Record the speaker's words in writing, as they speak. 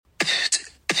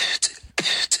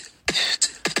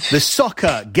The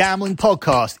Soccer Gambling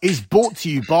Podcast is brought to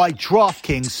you by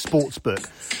DraftKings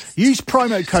Sportsbook. Use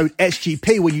promo code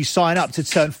SGP when you sign up to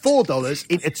turn $4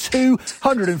 into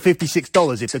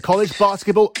 $256 if the college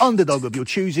basketball underdog of your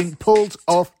choosing pulls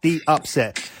off the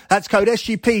upset. That's code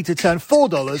SGP to turn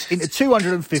 $4 into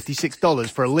 $256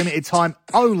 for a limited time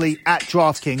only at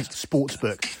DraftKings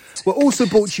Sportsbook. We're also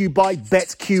brought to you by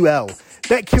BetQL.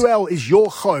 BetQL is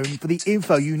your home for the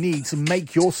info you need to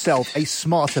make yourself a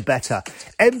smarter better.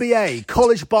 NBA,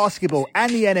 college basketball,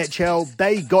 and the NHL,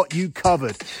 they got you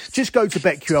covered. Just go to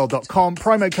BetQL.com,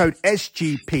 promo code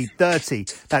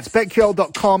SGP30. That's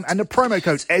BetQL.com and the promo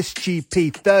code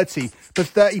SGP30 for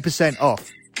 30% off.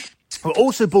 We're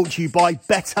also brought to you by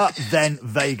Better Than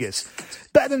Vegas.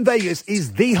 Better Than Vegas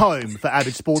is the home for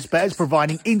avid sports bettors,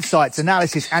 providing insights,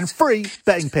 analysis, and free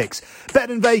betting picks. Better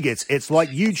Than Vegas, it's like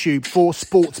YouTube for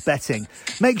sports betting.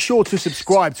 Make sure to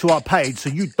subscribe to our page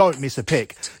so you don't miss a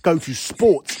pick. Go to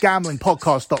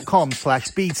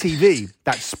sportsgamblingpodcast.com/BTV.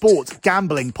 That's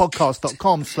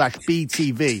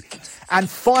sportsgamblingpodcast.com/BTV. And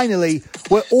finally,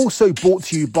 we're also brought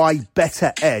to you by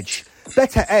Better Edge.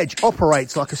 Better Edge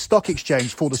operates like a stock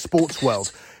exchange for the sports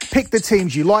world. Pick the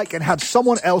teams you like and have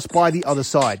someone else buy the other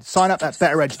side. Sign up at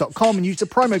betteredge.com and use the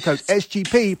promo code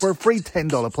SGP for a free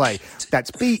 $10 play.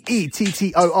 That's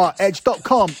BETTOR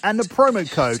edge.com and the promo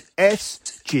code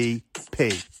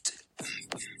SGP.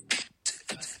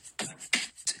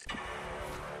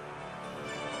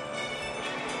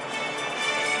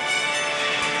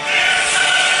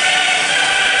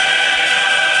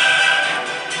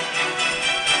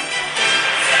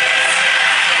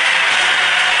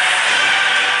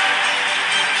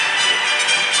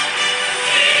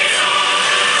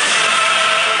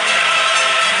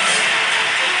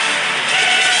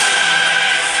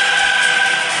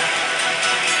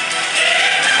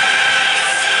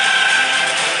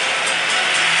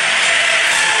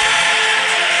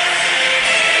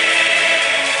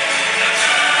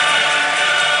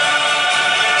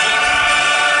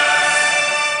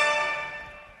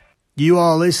 You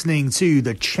are listening to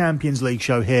the Champions League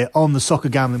show here on the Soccer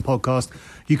Gambling Podcast.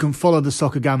 You can follow the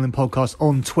Soccer Gambling Podcast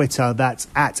on Twitter. That's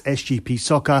at SGP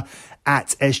Soccer,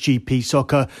 at SGP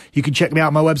Soccer. You can check me out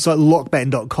on my website,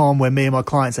 lockbetting.com, where me and my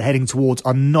clients are heading towards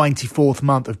our 94th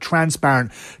month of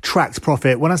transparent tracked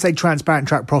profit. When I say transparent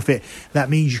tracked profit, that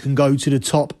means you can go to the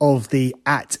top of the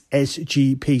at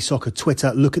SGP Soccer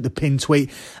Twitter, look at the pin tweet,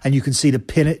 and you can see the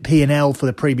P&L for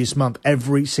the previous month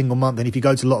every single month. And if you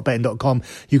go to lockbetting.com,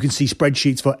 you can see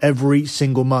spreadsheets for every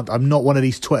single month. I'm not one of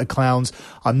these Twitter clowns.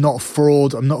 I'm not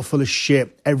fraud. I'm not full of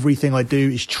shit. Everything I do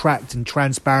is tracked and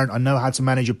transparent. I know how to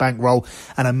manage a bankroll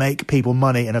and I make people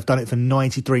money, and I've done it for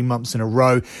 93 months in a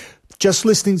row. Just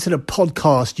listening to the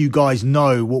podcast, you guys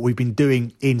know what we've been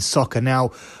doing in soccer.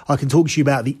 Now, I can talk to you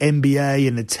about the NBA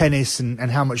and the tennis and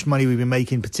how much money we've been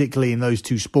making, particularly in those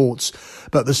two sports.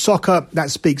 But the soccer, that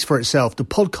speaks for itself. The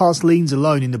podcast leans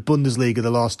alone in the Bundesliga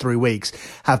the last 3 weeks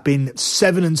have been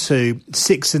 7-2,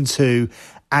 6-2,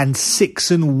 and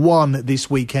 6-1 this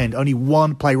weekend. Only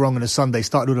one play wrong on a Sunday.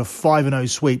 Started with a 5-0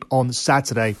 sweep on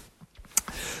Saturday.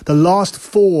 The last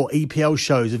 4 EPL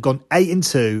shows have gone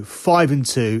 8-2,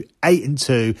 5-2,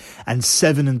 8-2, and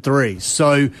 7-3.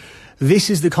 So this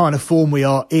is the kind of form we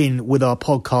are in with our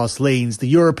podcast leans. The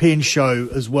European show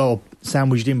as well,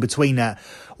 sandwiched in between that,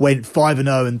 went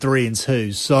 5-0 and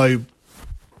 3-2. So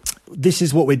this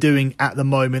is what we're doing at the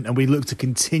moment, and we look to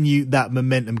continue that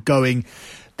momentum going.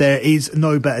 There is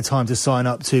no better time to sign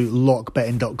up to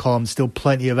lockbetting.com. Still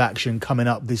plenty of action coming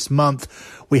up this month.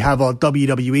 We have our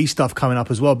WWE stuff coming up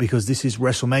as well, because this is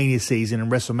WrestleMania season, and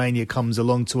WrestleMania comes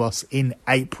along to us in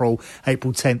April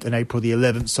 10th and April the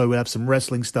 11th. So we'll have some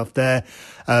wrestling stuff there.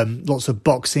 Lots of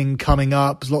boxing coming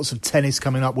up, lots of tennis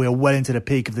coming up. We are well into the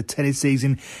peak of the tennis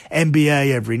season.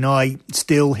 NBA every night,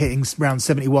 still hitting around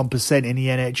 71% in the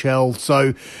NHL.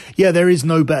 So yeah, there is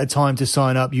no better time to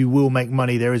sign up. You will make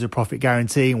money. There is a profit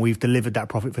guarantee, and we've delivered that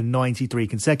profit for 93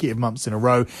 consecutive months in a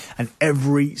row, and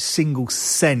every single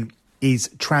cent is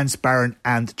transparent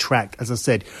and tracked. As I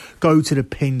said, go to the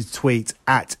pinned tweet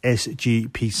at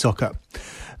SGP Soccer.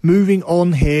 Moving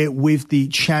on here with the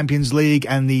Champions League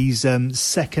and these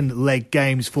second leg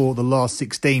games for the last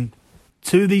 16.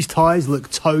 2 of these ties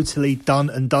look totally done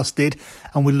and dusted,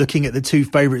 and we're looking at the 2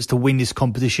 favourites to win this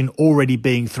competition already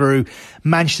being through.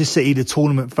 Manchester City, the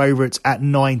tournament favourites at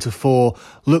 9-4,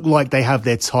 look like they have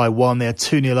their tie won. They're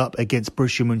 2-0 up against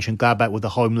Borussia Mönchengladbach with the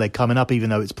home leg coming up,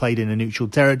 even though it's played in a neutral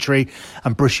territory.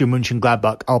 And Borussia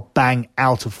Mönchengladbach are bang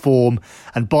out of form,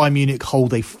 and Bayern Munich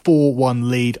hold a 4-1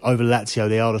 lead over Lazio.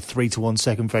 They are the 3-1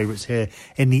 second favourites here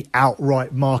in the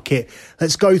outright market.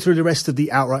 Let's go through the rest of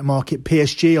the outright market.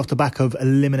 PSG, off the back of of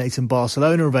eliminating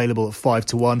Barcelona, available at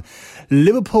 5-1.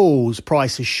 Liverpool's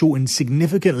price has shortened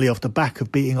significantly off the back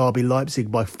of beating RB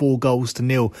Leipzig by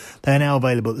 4-0. They are now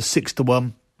available at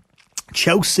 6-1.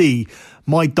 Chelsea,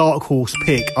 my dark horse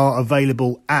pick, are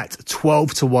available at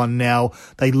 12-1 now.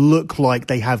 They look like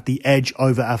they have the edge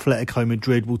over Atletico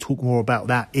Madrid. We'll talk more about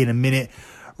that in a minute.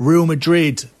 Real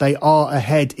Madrid, they are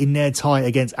ahead in their tie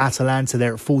against Atalanta.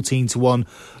 They're at 14-1.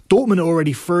 Dortmund are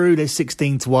already through. They're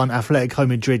 16-1. Atletico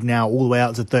Madrid now all the way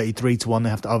out to 33-1. They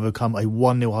have to overcome a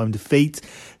 1-0 home defeat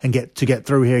and get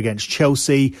through here against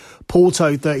Chelsea.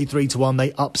 Porto 33-1.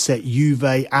 They upset Juve.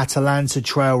 Atalanta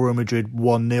trail Real Madrid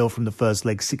 1-0 from the first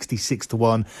leg,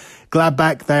 66-1.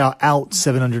 Gladbach, they are out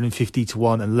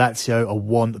 750-1, and Lazio are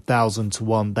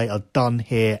 1,000-1. They are done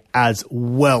here as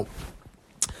well.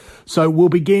 So we'll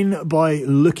begin by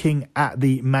looking at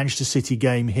the Manchester City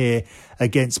game here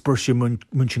against Borussia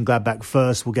Mönchengladbach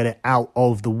first. We'll get it out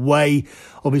of the way.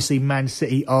 Obviously, Man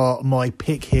City are my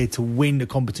pick here to win the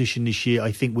competition this year.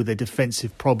 I think with their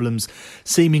defensive problems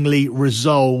seemingly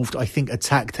resolved, I think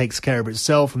attack takes care of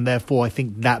itself, and therefore I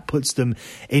think that puts them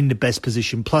in the best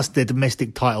position. Plus, their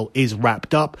domestic title is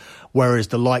wrapped up, whereas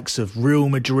the likes of Real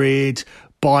Madrid,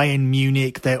 Bayern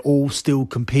Munich, they're all still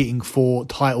competing for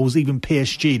titles. Even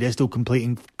PSG, they're still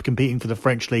competing for the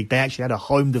French league. They actually had a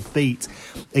home defeat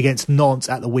against Nantes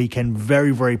at the weekend.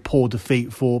 Very, very poor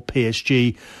defeat for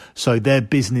PSG. So their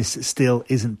business still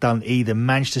isn't done either.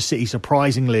 Manchester City,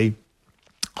 surprisingly,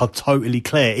 are totally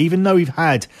clear. Even though we've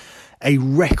had a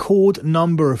record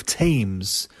number of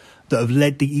teams that have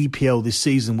led the EPL this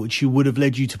season, which would have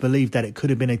led you to believe that it could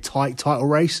have been a tight title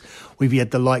race. We've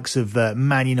had the likes of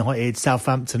Man United,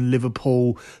 Southampton,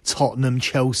 Liverpool, Tottenham,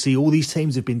 Chelsea. All these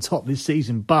teams have been top this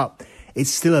season, but it's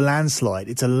still a landslide.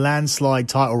 It's a landslide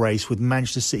title race with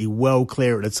Manchester City well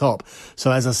clear at the top.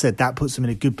 So as I said, that puts them in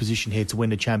a good position here to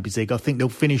win the Champions League. I think they'll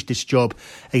finish this job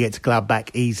against Gladbach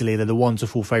easily. They're the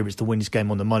 1-4 favourites to win this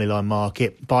game on the moneyline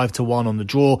market. 5-1 on the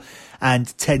draw and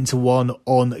 10-1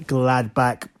 on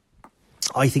Gladbach.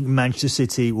 I think Manchester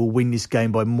City will win this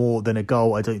game by more than a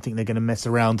goal. I don't think they're going to mess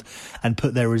around and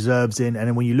put their reserves in. And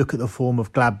then when you look at the form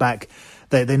of Gladbach,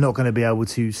 they're not going to be able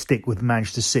to stick with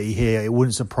Manchester City here. It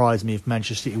wouldn't surprise me if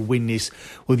Manchester City win this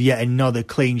with yet another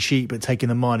clean sheet, but taking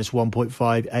the minus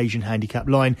 1.5 Asian handicap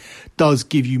line does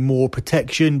give you more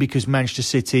protection because Manchester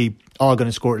City are going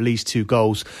to score at least 2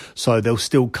 goals. So they'll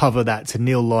still cover that to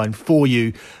nil line for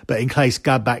you. But in case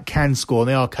Gladbach can score, and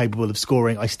they are capable of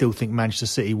scoring, I still think Manchester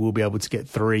City will be able to get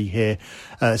 3 here.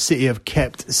 City have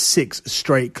kept 6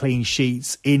 straight clean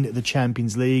sheets in the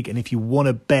Champions League. And if you want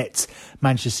to bet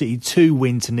Manchester City to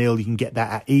win to nil, you can get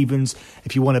that at evens.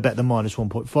 If you want to bet the minus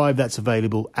 1.5, that's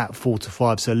available at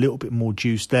 4-5. So a little bit more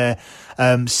juice there.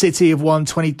 City have won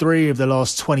 23 of the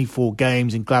last 24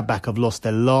 games, and Gladbach have lost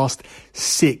their last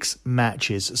 6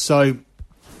 matches. So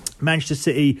Manchester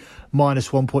City minus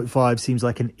 1.5 seems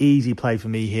like an easy play for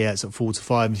me here. It's at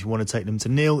 4-5. If you want to take them to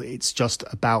nil, it's just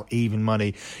about even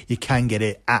money. You can get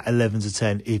it at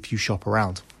 11-10 if you shop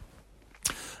around.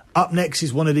 Up next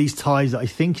is one of these ties that I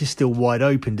think is still wide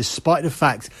open, despite the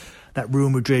fact that Real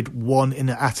Madrid won in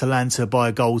Atalanta by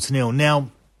a 0-0.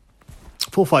 Now,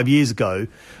 4 or 5 years ago,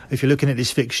 if you're looking at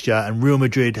this fixture and Real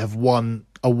Madrid have won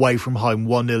away from home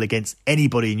 1-0 against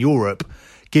anybody in Europe,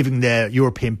 given their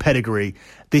European pedigree,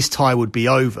 this tie would be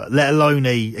over, let alone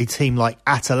a team like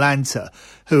Atalanta,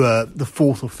 who are the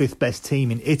 4th or 5th best team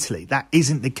in Italy. That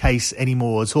isn't the case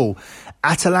anymore at all.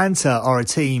 Atalanta are a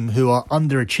team who are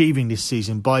underachieving this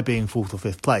season by being 4th or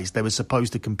 5th place. They were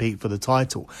supposed to compete for the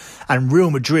title. And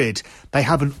Real Madrid, they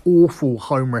have an awful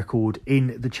home record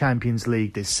in the Champions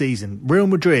League this season. Real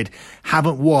Madrid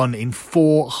haven't won in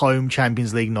 4 home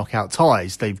Champions League knockout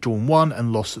ties. They've drawn 1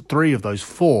 and lost 3 of those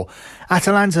 4.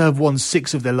 Atalanta have won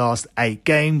 6 of their last 8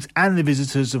 games, and the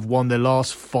visitors have won their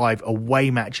last 5 away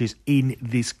matches in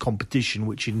this competition,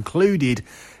 which included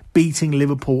beating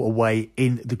Liverpool away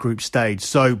in the group stage.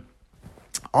 So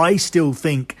I still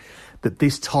think that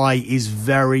this tie is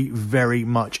very, very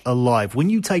much alive. When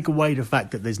you take away the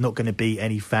fact that there's not going to be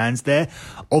any fans there,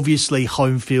 obviously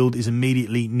home field is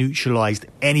immediately neutralised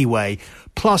anyway.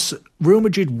 Plus, Real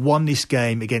Madrid won this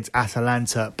game against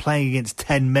Atalanta, playing against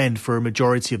 10 men for a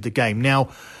majority of the game. Now,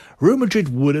 Real Madrid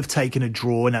would have taken a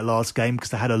draw in that last game because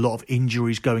they had a lot of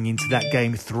injuries going into that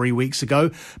game 3 weeks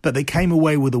ago, but they came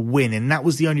away with a win, and that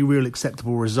was the only real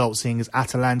acceptable result, seeing as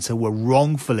Atalanta were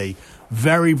wrongfully,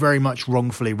 very, very much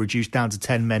wrongfully reduced down to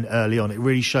 10 men early on. It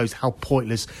really shows how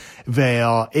pointless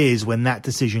VAR is when that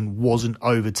decision wasn't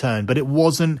overturned. But it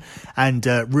wasn't, and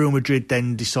Real Madrid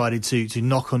then decided to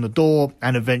knock on the door,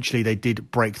 and eventually they did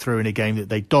break through in a game that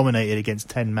they dominated against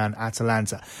 10-man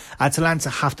Atalanta. Atalanta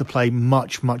have to play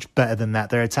much, much much better than that.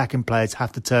 Their attacking players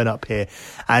have to turn up here.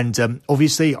 And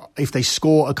obviously, if they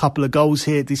score a couple of goals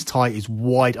here, this tie is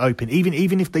wide open.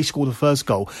 Even if they score the first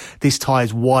goal, this tie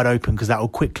is wide open because that will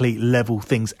quickly level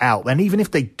things out. And even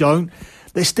if they don't,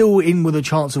 they're still in with a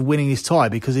chance of winning this tie,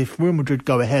 because if Real Madrid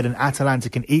go ahead and Atalanta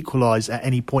can equalise at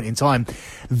any point in time,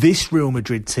 this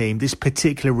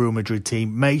particular Real Madrid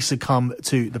team may succumb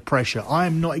to the pressure. I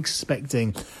am not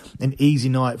expecting an easy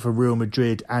night for Real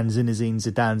Madrid and Zinedine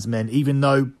Zidane's men, even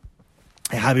though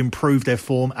they have improved their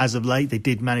form as of late. They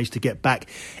did manage to get back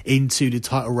into the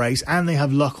title race, and they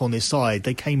have luck on their side.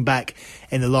 They came back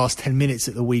in the last 10 minutes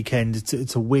at the weekend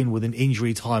to win with an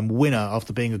injury time winner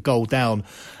after being a goal down.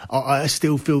 I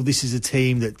still feel this is a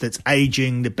team that's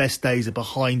aging. The best days are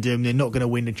behind them. They're not going to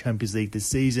win the Champions League this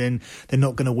season. They're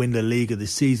not going to win the Liga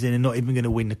this season. They're not even going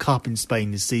to win the Cup in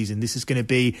Spain this season. This is going to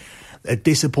be a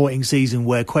disappointing season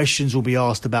where questions will be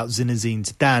asked about Zinedine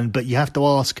Zidane, but you have to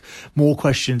ask more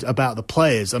questions about the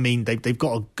players. I mean, they've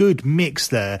got a good mix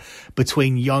there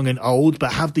between young and old,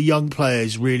 but have the young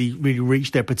players really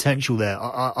reached their potential there?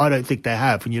 I don't think they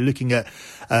have. When you're looking at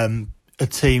a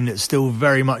team that's still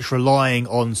very much relying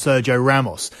on Sergio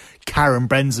Ramos, Karim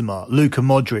Benzema, Luka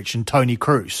Modric and Toni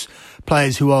Kroos,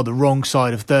 players who are the wrong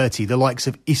side of 30, the likes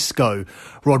of Isco,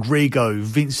 Rodrigo,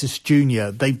 Vinicius Jr.,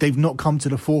 they've not come to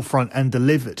the forefront and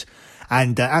delivered.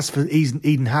 And as for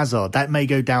Eden Hazard, that may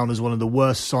go down as one of the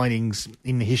worst signings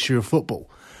in the history of football.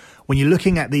 When you're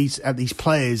looking at these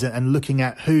players and looking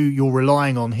at who you're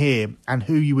relying on here and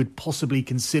who you would possibly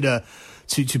consider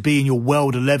to be in your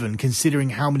World 11, considering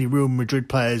how many Real Madrid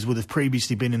players would have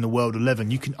previously been in the World 11,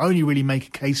 you can only really make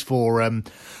a case for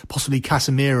possibly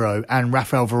Casemiro and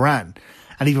Rafael Varane.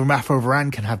 And even Rafael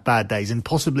Varane can have bad days. And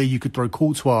possibly you could throw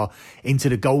Courtois into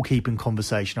the goalkeeping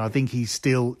conversation. I think he's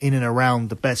still in and around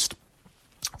the best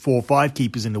 4 or 5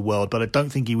 keepers in the world, but I don't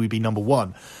think he would be number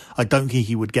one. I don't think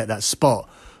he would get that spot.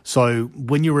 So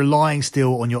when you're relying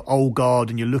still on your old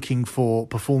guard and you're looking for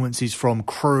performances from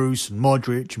Kroos and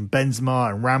Modric and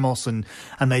Benzema and Ramos and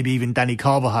maybe even Dani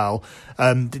Carvajal,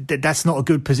 that's not a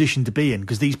good position to be in,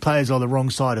 because these players are the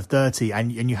wrong side of 30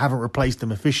 and you haven't replaced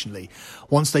them efficiently.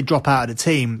 Once they drop out of the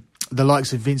team, the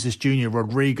likes of Vinicius Jr.,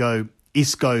 Rodrigo,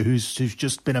 Isco, who's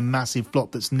just been a massive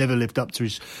flop that's never lived up to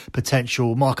his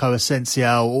potential, Marco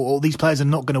Asensio, all these players are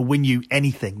not going to win you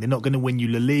anything. They're not going to win you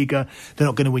La Liga. They're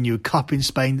not going to win you a cup in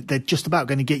Spain. They're just about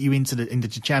going to get you into the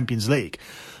Champions League.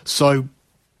 So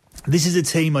this is a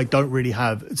team I don't really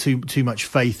have too much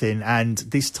faith in, and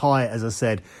this tie, as I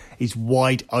said, is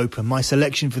wide open. My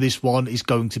selection for this one is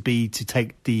going to be to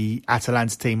take the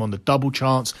Atalanta team on the double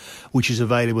chance, which is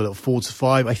available at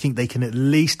 4-5. I think they can at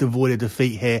least avoid a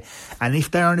defeat here. And if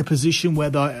they're in a position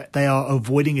where they are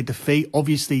avoiding a defeat,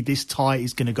 obviously this tie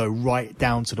is going to go right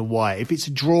down to the wire. If it's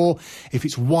a draw, if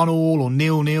it's 1-1 or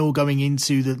 0-0 going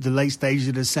into the late stages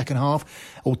of the second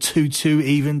half, or 2-2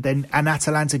 even, then an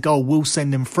Atalanta goal will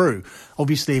send them through.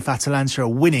 Obviously, if Atalanta are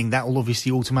winning, that will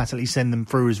obviously automatically send them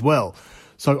through as well.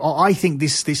 So I think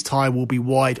this tie will be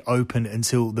wide open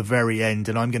until the very end,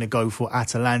 and I'm going to go for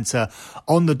Atalanta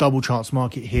on the double chance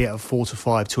market here at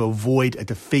 4-5 to avoid a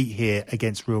defeat here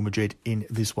against Real Madrid in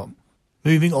this one.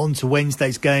 Moving on to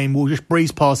Wednesday's game, we'll just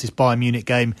breeze past this Bayern Munich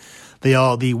game. They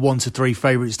are the 1-3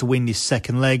 favourites to win this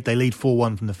second leg. They lead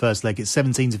 4-1 from the first leg. It's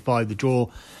 17-5 the draw,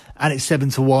 and it's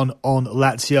 7-1 on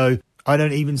Lazio. I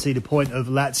don't even see the point of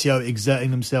Lazio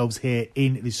exerting themselves here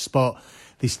in this spot.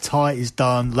 This tie is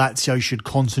done. Lazio should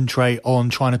concentrate on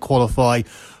trying to qualify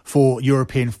for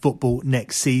European football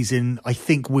next season. I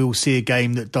think we'll see a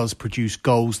game that does produce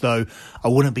goals, though. I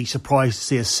wouldn't be surprised to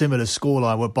see a similar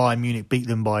scoreline where Bayern Munich beat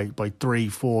them by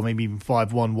 3-4, maybe even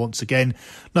 5-1 once again.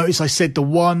 Notice I said the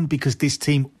 1 because this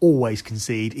team always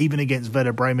concede, even against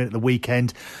Werder Bremen at the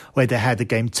weekend, where they had the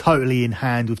game totally in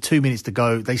hand with 2 minutes to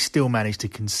go. They still managed to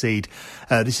concede.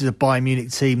 This is a Bayern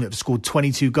Munich team that have scored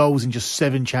 22 goals in just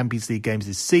 7 Champions League games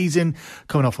this season,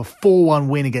 coming off a 4-1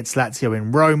 win against Lazio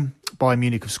in Rome. Bayern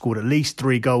Munich have scored at least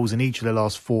 3 goals in each of their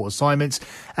last 4 assignments,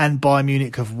 and Bayern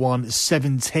Munich have won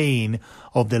 17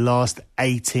 of their last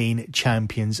 18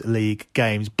 Champions League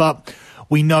games. But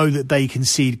we know that they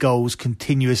concede goals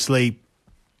continuously,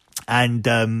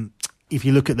 and if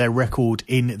you look at their record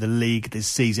in the league this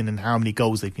season and how many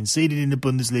goals they've conceded in the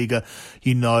Bundesliga,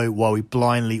 you know why we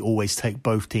blindly always take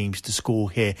both teams to score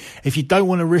here. If you don't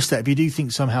want to risk that, if you do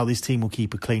think somehow this team will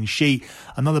keep a clean sheet,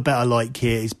 another bet I like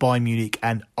here is Bayern Munich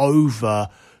and over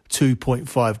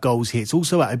 2.5 goals here. It's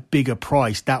also at a bigger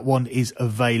price. That one is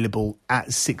available at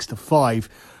 6-5.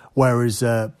 whereas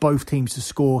both teams to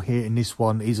score here in this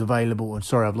one is available. And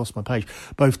sorry, I've lost my page.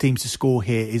 Both teams to score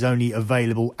here is only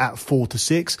available at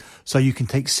 4-6. So you can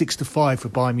take 6-5 for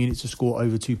Bayern Munich to score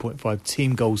over 2.5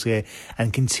 team goals here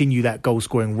and continue that goal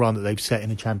scoring run that they've set in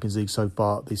the Champions League so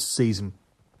far this season.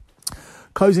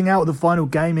 Closing out the final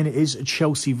game, and it is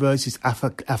Chelsea versus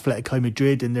Atletico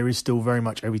Madrid, and there is still very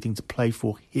much everything to play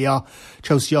for here.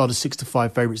 Chelsea are the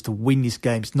 6-5 favourites to win this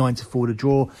game. It's 9-4 to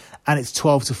draw, and it's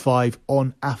 12-5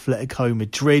 on Atletico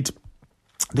Madrid.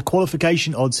 The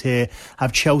qualification odds here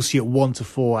have Chelsea at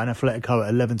 1-4 and Atletico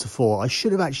at 11-4. I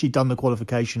should have actually done the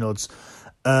qualification odds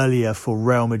earlier for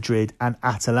Real Madrid and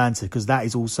Atalanta, because that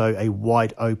is also a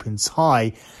wide open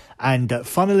tie. And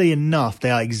funnily enough,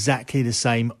 they are exactly the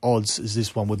same odds as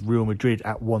this one, with Real Madrid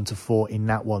at 1-4 in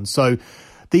that one. So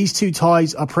these two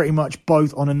ties are pretty much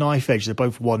both on a knife edge. They're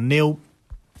both 1-0.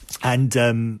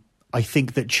 And I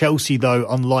think that Chelsea, though,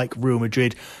 unlike Real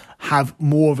Madrid, have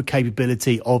more of a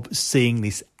capability of seeing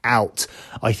this out.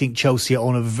 I think Chelsea are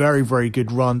on a very, very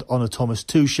good run on a Thomas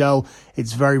Tuchel.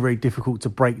 It's very, very difficult to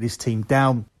break this team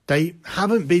down. They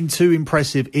haven't been too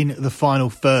impressive in the final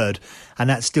third, and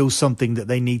that's still something that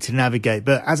they need to navigate.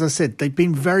 But as I said, they've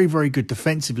been very, very good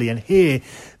defensively, and here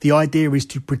the idea is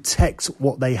to protect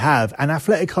what they have. And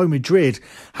Atletico Madrid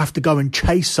have to go and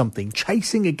chase something.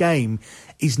 Chasing a game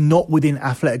is not within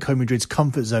Atletico Madrid's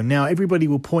comfort zone. Now, everybody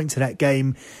will point to that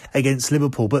game against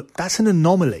Liverpool, but that's an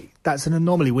anomaly. That's an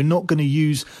anomaly. We're not going to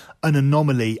use an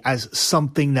anomaly as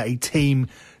something that a team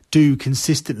do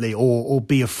consistently or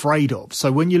be afraid of. So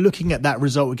when you're looking at that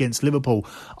result against Liverpool,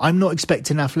 I'm not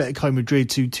expecting Atletico Madrid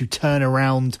to turn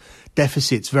around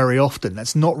deficits very often.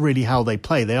 That's not really how they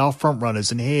play. They are front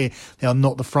runners, and here they are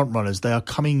not the front runners. They are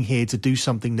coming here to do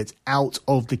something that's out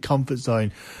of the comfort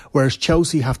zone, whereas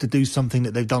Chelsea have to do something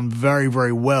that they've done very,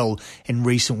 very well in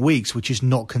recent weeks, which is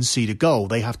not concede a goal.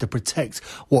 They have to protect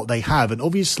what they have, and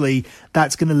obviously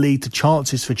that's going to lead to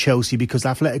chances for Chelsea, because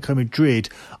Atletico Madrid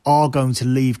are going to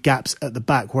leave gaps at the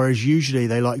back, whereas usually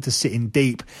they like to sit in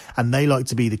deep and they like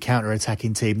to be the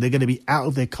counter-attacking team. They're going to be out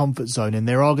of their comfort zone, and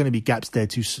there are going to be gaps there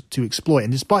to exploit.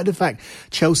 And despite the fact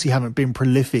Chelsea haven't been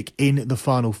prolific in the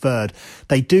final third,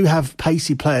 they do have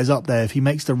pacey players up there. If he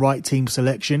makes the right team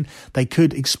selection, they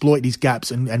could exploit these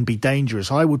gaps and be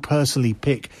dangerous. I would personally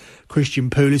pick Christian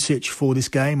Pulisic for this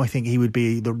game. I think he would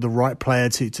be the right player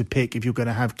to pick if you're going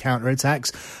to have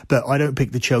counter-attacks, but I don't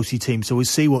pick the Chelsea team, so we'll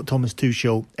see what Thomas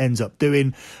Tuchel ends up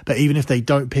doing. But even if they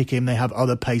don't pick him, they have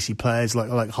other pacey players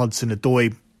like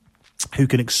Hudson-Odoi, who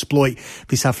can exploit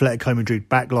this Atletico Madrid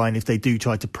backline if they do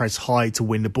try to press high to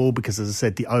win the ball, because, as I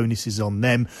said, the onus is on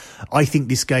them. I think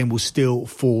this game will still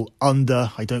fall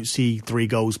under. I don't see 3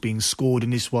 goals being scored in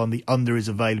this one. The under is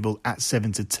available at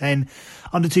 7-10.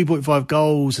 Under 2.5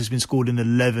 goals has been scored in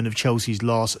 11 of Chelsea's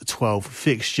last 12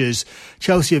 fixtures.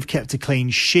 Chelsea have kept a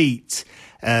clean sheet.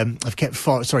 I've kept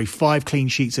 5 clean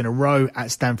sheets in a row at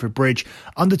Stamford Bridge.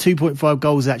 Under 2.5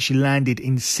 goals actually landed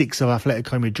in 6 of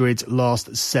Atletico Madrid's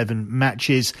last 7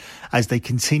 matches, as they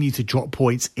continue to drop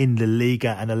points in La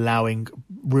Liga and allowing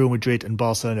Real Madrid and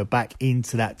Barcelona back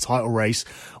into that title race,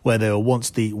 where they were once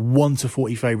the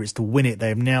 1-40 favourites to win it. They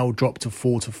have now dropped to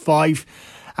 4-5.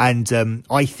 And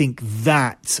I think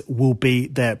that will be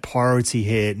their priority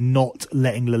here, not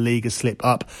letting La Liga slip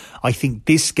up. I think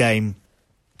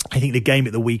the game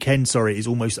at the weekend, is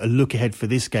almost a look ahead for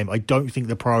this game. I don't think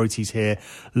the priorities here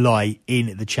lie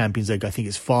in the Champions League. I think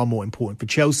it's far more important for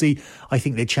Chelsea. I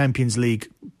think their Champions League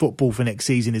football for next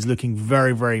season is looking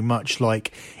very, very much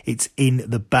like it's in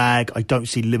the bag. I don't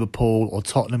see Liverpool or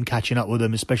Tottenham catching up with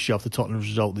them, especially after Tottenham's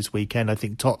result this weekend. I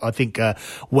think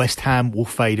West Ham will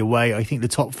fade away. I think the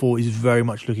top 4 is very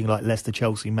much looking like Leicester,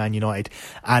 Chelsea, Man United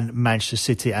and Manchester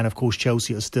City. And of course,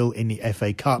 Chelsea are still in the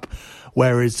FA Cup.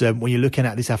 Whereas when you're looking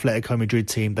at this Atletico Madrid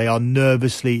team, they are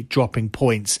nervously dropping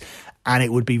points. And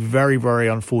it would be very, very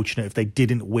unfortunate if they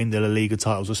didn't win the La Liga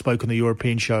titles. I spoke on the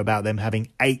European show about them having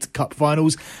 8 cup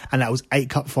finals, and that was 8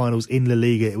 cup finals in La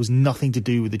Liga. It was nothing to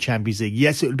do with the Champions League.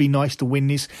 Yes, it would be nice to win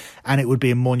this, and it would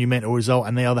be a monumental result.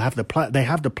 And they have the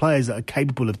players that are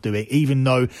capable of doing it, even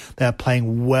though they are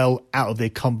playing well out of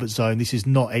their comfort zone. This is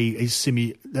not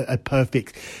a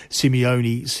perfect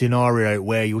Simeone scenario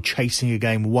where you're chasing a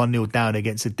game 1-0 down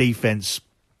against a defence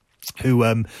who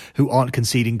aren't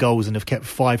conceding goals and have kept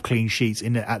 5 clean sheets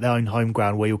at their own home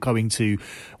ground, where you're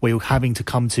having to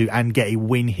come to and get a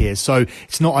win here. So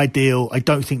it's not ideal. I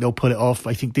don't think they'll pull it off.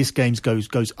 I think this game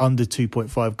goes under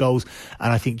 2.5 goals,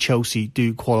 and I think Chelsea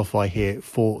do qualify here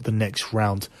for the next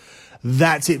round.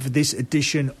 That's it for this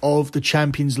edition of the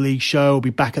Champions League show. I'll be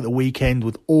back at the weekend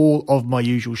with all of my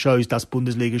usual shows, Das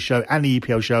Bundesliga show and the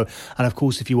EPL show. And of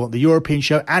course, if you want the European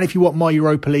show and if you want my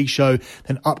Europa League show,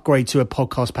 then upgrade to a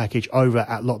podcast package over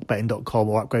at lockbetting.com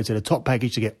or upgrade to the top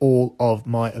package to get all of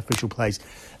my official plays.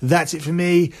 That's it for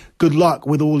me. Good luck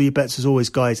with all your bets as always,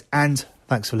 guys, and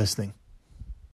thanks for listening.